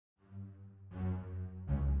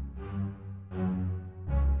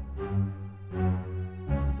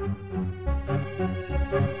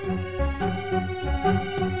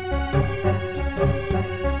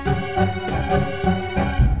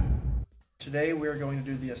Today we are going to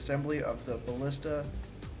do the assembly of the Ballista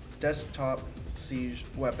Desktop Siege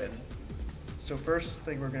Weapon. So first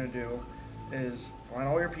thing we're going to do is line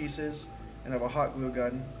all your pieces and have a hot glue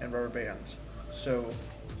gun and rubber bands. So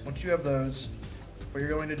once you have those, what you're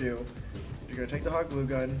going to do, you're going to take the hot glue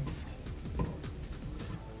gun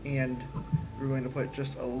and we're going to put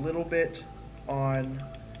just a little bit on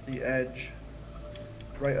the edge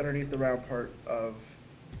right underneath the round part of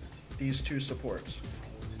these two supports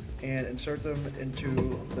and insert them into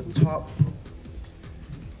the top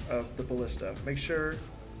of the ballista. Make sure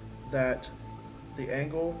that the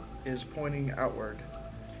angle is pointing outward.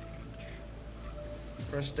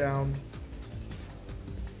 Press down.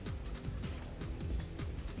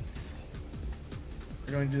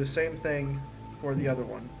 We're going to do the same thing for the other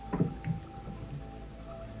one.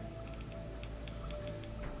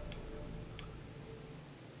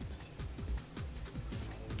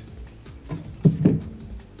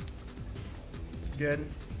 Again,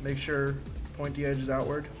 make sure pointy edge is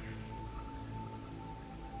outward.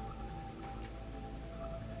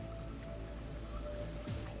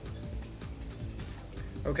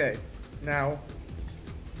 Okay, now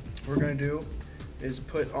what we're going to do is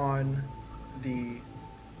put on the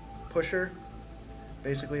pusher.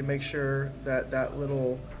 Basically make sure that that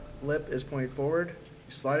little lip is pointed forward.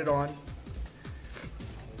 You slide it on,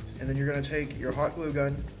 and then you're going to take your hot glue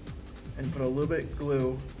gun and put a little bit of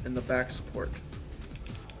glue in the back support.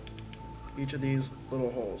 Each of these little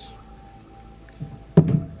holes.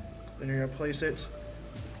 Then you're going to place it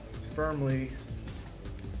firmly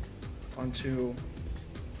onto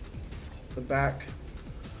the back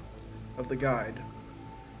of the guide.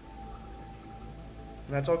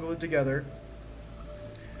 And that's all glued together.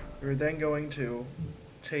 We're then going to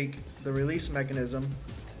take the release mechanism,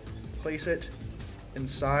 place it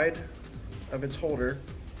inside of its holder,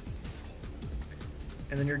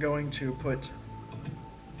 and then you're going to put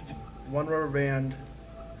one rubber band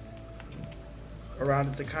around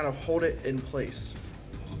it to kind of hold it in place.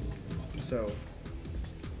 So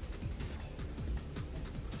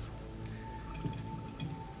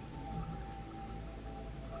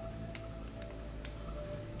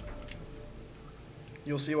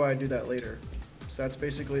you'll see why I do that later. So that's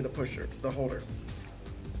basically the pusher, the holder.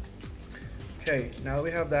 Okay, now that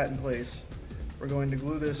we have that in place, we're going to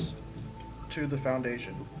glue this to the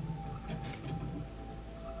foundation.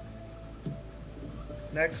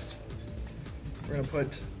 Next, we're going to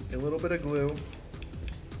put a little bit of glue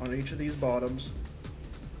on each of these bottoms.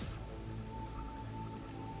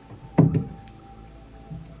 And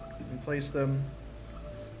place them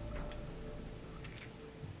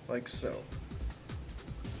like so.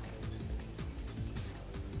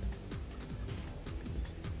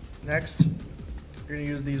 Next, you're going to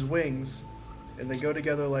use these wings, and they go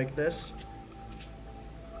together like this.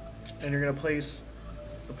 And you're going to place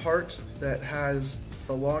the part that has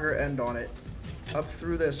the longer end on it up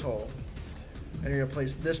through this hole. And you're going to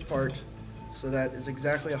place this part so that is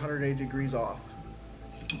exactly 180 degrees off.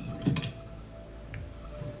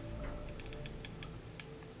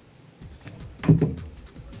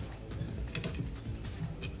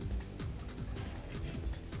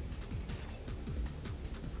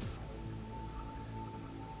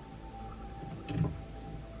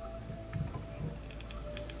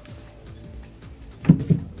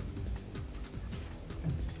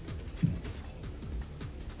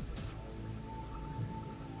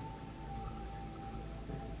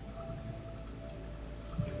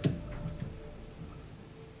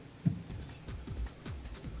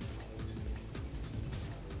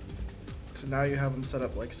 So now you have them set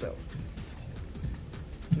up like so.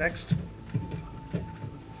 Next,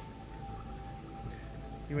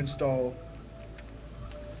 you install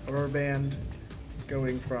a rubber band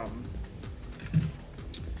going from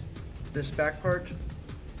this back part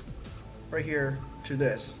right here to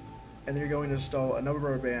this, and then you're going to install another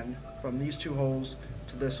rubber band from these two holes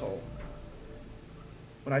to this hole.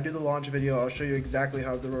 When I do the launch video, I'll show you exactly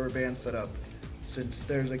how the rubber band's set up, since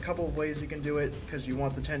there's a couple of ways you can do it, because you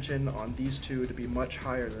want the tension on these two to be much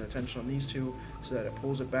higher than the tension on these two so that it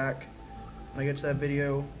pulls it back. When I get to that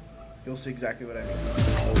video, you'll see exactly what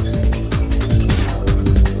I mean.